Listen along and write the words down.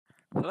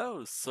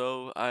Hello,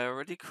 so I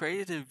already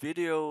created a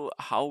video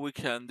how we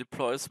can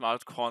deploy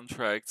smart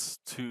contracts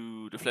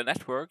to the Flare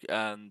network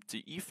and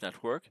the Eve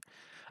network,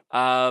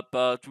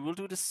 but we will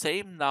do the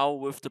same now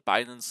with the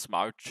Binance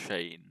Smart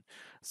Chain.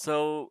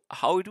 So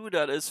how we do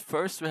that is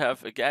first we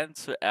have again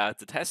to add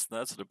the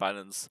testnet, so the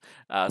Binance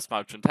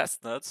Smart Chain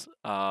testnet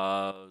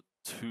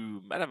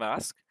to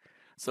MetaMask.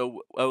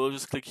 So I will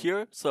just click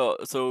here. So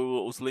we'll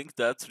also link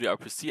that to the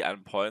RPC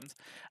endpoint,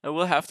 and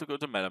we'll have to go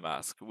to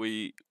MetaMask.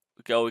 We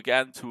go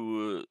again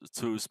to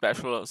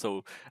special,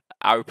 so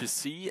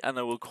RPC, and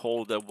I will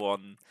call that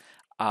one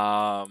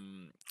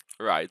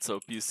right.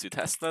 So BSC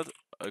testnet,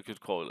 I could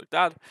call it like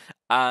that,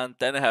 and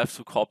then I have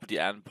to copy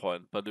the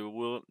endpoint, but it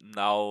will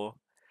now.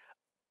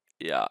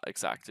 Yeah,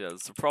 exactly.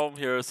 That's the problem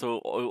here. So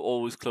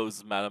always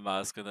closes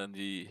MetaMask and then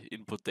the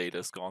input data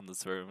is gone.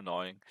 That's very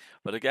annoying.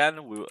 But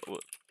again, we will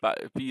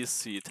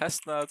BSC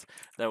testnet.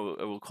 Then I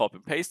will copy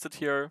and paste it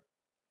here.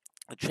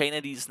 The chain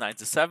ID is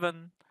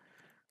 97.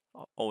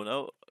 Oh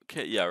no.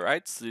 Okay, yeah,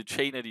 right. So the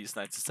chain ID is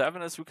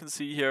 97, as we can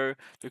see here.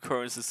 The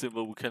currency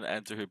symbol we can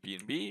enter here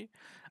BNB.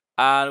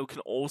 And we can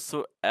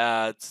also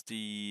add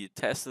the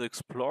testnet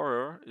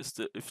explorer if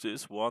there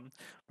is one,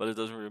 but it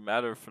doesn't really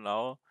matter for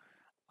now.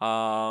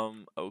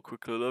 I'll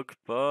quickly look,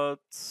 but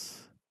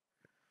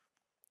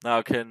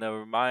okay,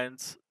 never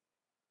mind.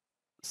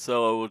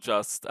 So I will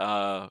just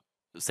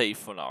save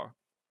for now.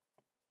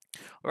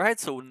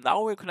 Alright, so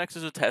now we're connected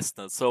to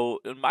testnet. So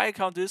in my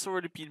account there's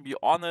already BNB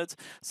on it.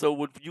 So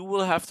what you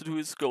will have to do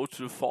is go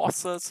to the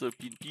faucet, so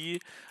BNB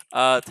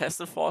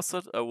testnet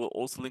faucet. I will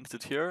also link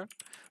it here.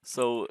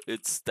 So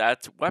it's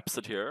that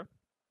website here.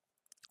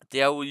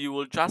 There you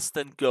will just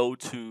then go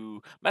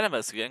to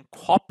MetaMask again,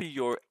 copy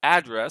your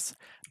address,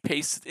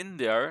 paste it in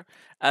there,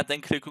 and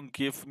then click on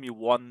give me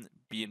one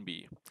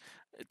BNB.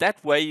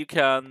 That way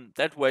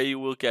you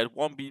will get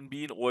one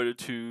BNB in order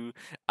to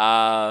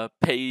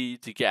pay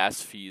the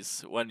gas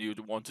fees when you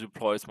want to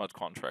deploy smart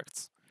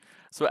contracts.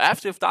 So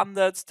after you've done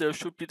that, there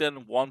should be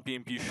then one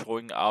BNB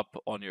showing up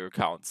on your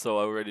account. So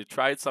I already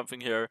tried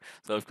something here,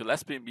 so I've got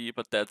less BNB,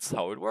 but that's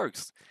how it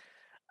works.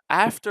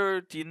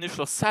 After the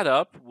initial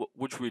setup,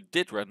 which we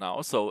did right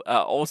now, so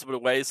also by the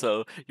way,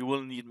 so you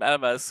will need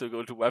MetaMask to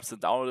go to website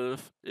and download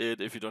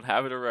it if you don't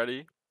have it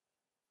already.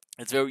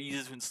 It's very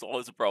easy to install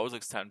as a browser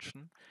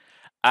extension.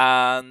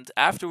 And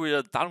after we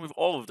are done with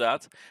all of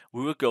that,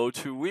 we will go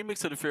to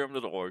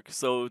remix.ethereum.org.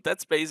 So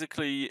that's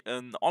basically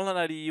an online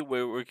IDE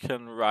where we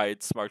can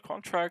write smart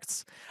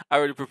contracts. I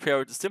already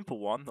prepared a simple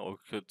one, or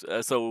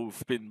so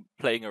we've been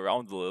playing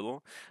around a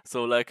little.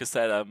 So like I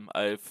said, I'm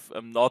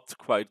not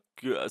quite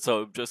good,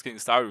 so I'm just getting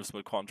started with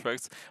smart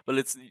contracts. But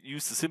let's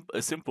use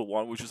a simple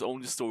one, which is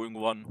only storing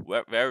one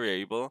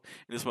variable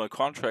in a smart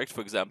contract,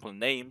 for example,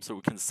 name. So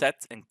we can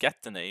set and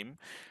get the name.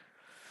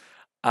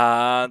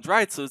 And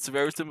right, so it's a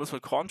very simple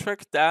smart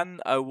contract. Then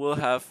I will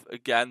have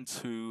again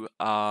to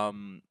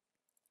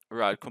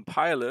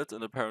compile it,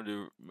 and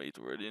apparently made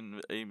already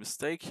a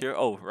mistake here.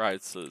 Oh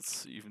right, so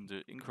it's even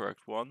the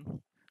incorrect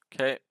one.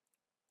 Okay.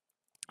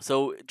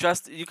 So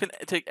just you can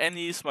take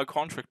any smart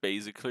contract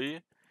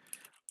basically.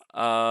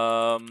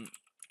 Right.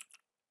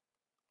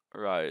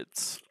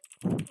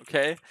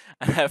 Okay.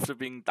 And after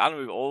being done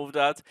with all of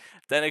that,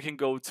 then I can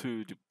go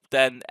to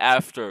then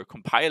after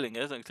compiling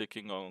it and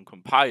clicking on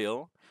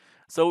compile.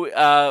 So,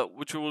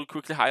 which we will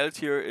quickly highlight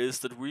here is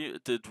that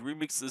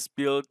Remix is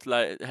built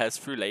like has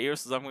 3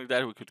 layers or something like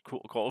that. We could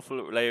call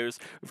for layers.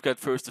 We've got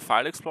first the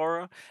file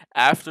explorer.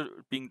 After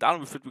being done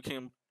with it, we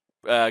can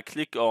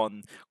click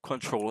on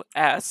Control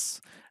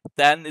S.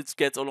 Then it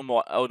gets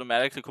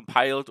automatically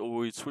compiled, or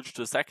we switch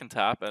to the second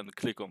tab and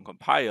click on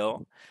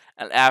compile.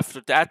 And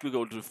after that, we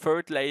go to the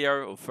third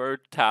layer or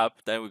third tab,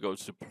 then we go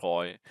to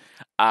deploy.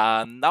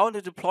 And now in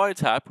the deploy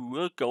tab, we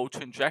will go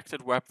to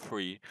injected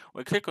Web3.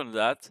 When I click on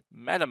that,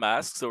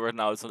 MetaMask, so right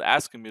now it's not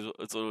asking me,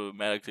 it's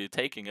automatically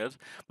taking it,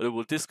 but it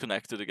will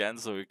disconnect it again,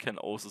 so you can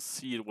also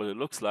see what it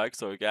looks like.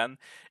 So again,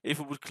 if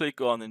we would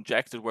click on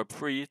injected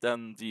Web3,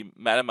 then the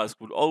MetaMask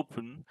would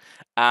open,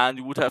 and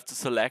you would have to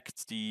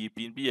select the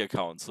BNB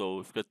account. So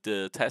we've got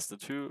the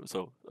testnet too,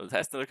 so the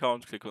testnet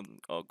account, click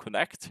on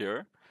connect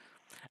here.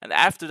 And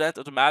after that,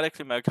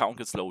 automatically my account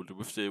gets loaded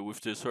with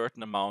the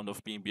certain amount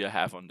of BNB I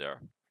have on there.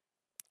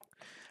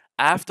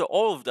 After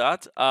all of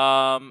that,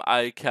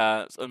 I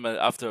can,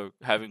 after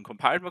having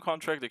compiled my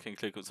contract, I can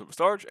click on Super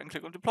Storage and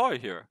click on Deploy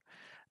here.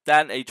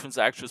 Then a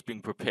transaction is being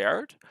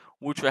prepared,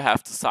 which I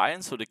have to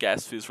sign. So the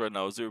gas fee is right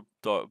now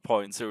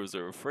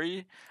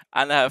 0.003,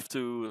 and I have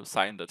to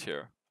sign that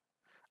here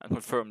and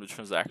confirm the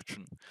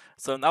transaction.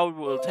 So now it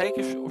will take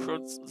a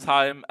short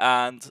time,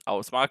 and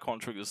our smart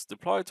contract is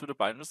deployed to the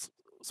Binance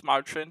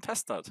Smart Chain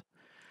testnet.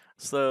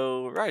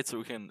 So right, so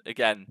we can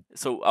again,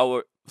 so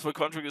our smart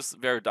contract is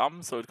very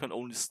dumb, so it can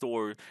only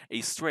store a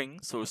string.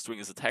 So a string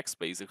is a text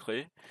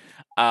basically,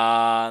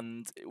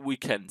 and we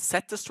can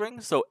set the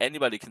string. So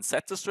anybody can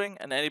set the string,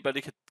 and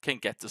anybody can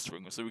get the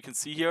string. So we can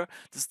see here,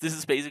 this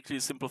is basically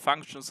a simple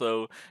function.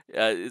 So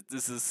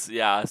this is,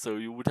 yeah, so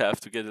you would have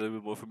to get a little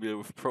bit more familiar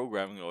with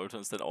programming in order to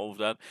understand all of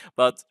that.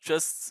 But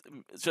just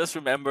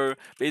remember,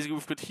 basically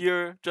we've got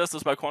here, just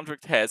as my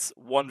contract has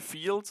one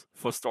field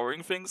for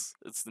storing things,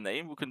 it's the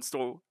name. We can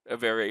store a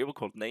variable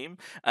called name,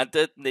 and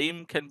that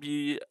name can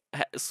be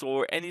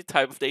store any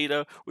type of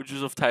data which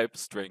is of type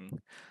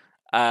string.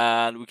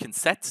 And we can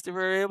set the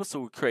variable.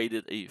 So we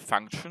created a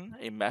function,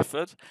 a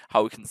method,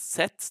 how we can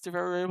set the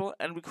variable,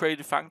 and we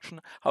created a function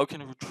how we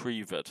can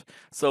retrieve it.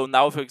 So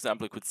now, for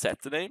example, I could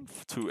set the name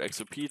to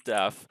XOP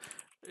def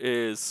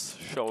is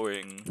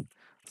showing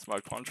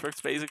smart contracts,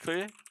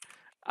 basically.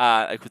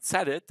 I could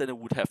set it, then it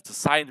would have to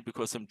sign it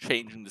because I'm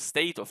changing the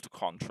state of the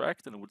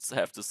contract, and it would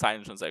have to sign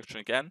the transaction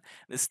again,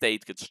 and the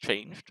state gets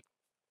changed.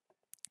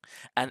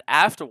 And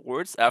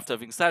afterwards, after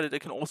having set it, I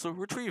can also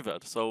retrieve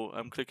it. So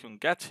I'm clicking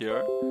get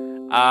here,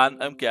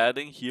 and I'm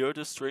getting here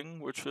the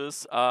string, which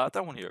is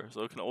that one here.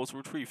 So I can also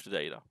retrieve the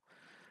data.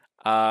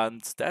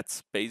 And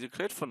that's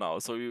basically it for now.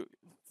 So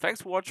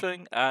thanks for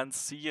watching, and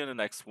see you in the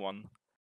next one.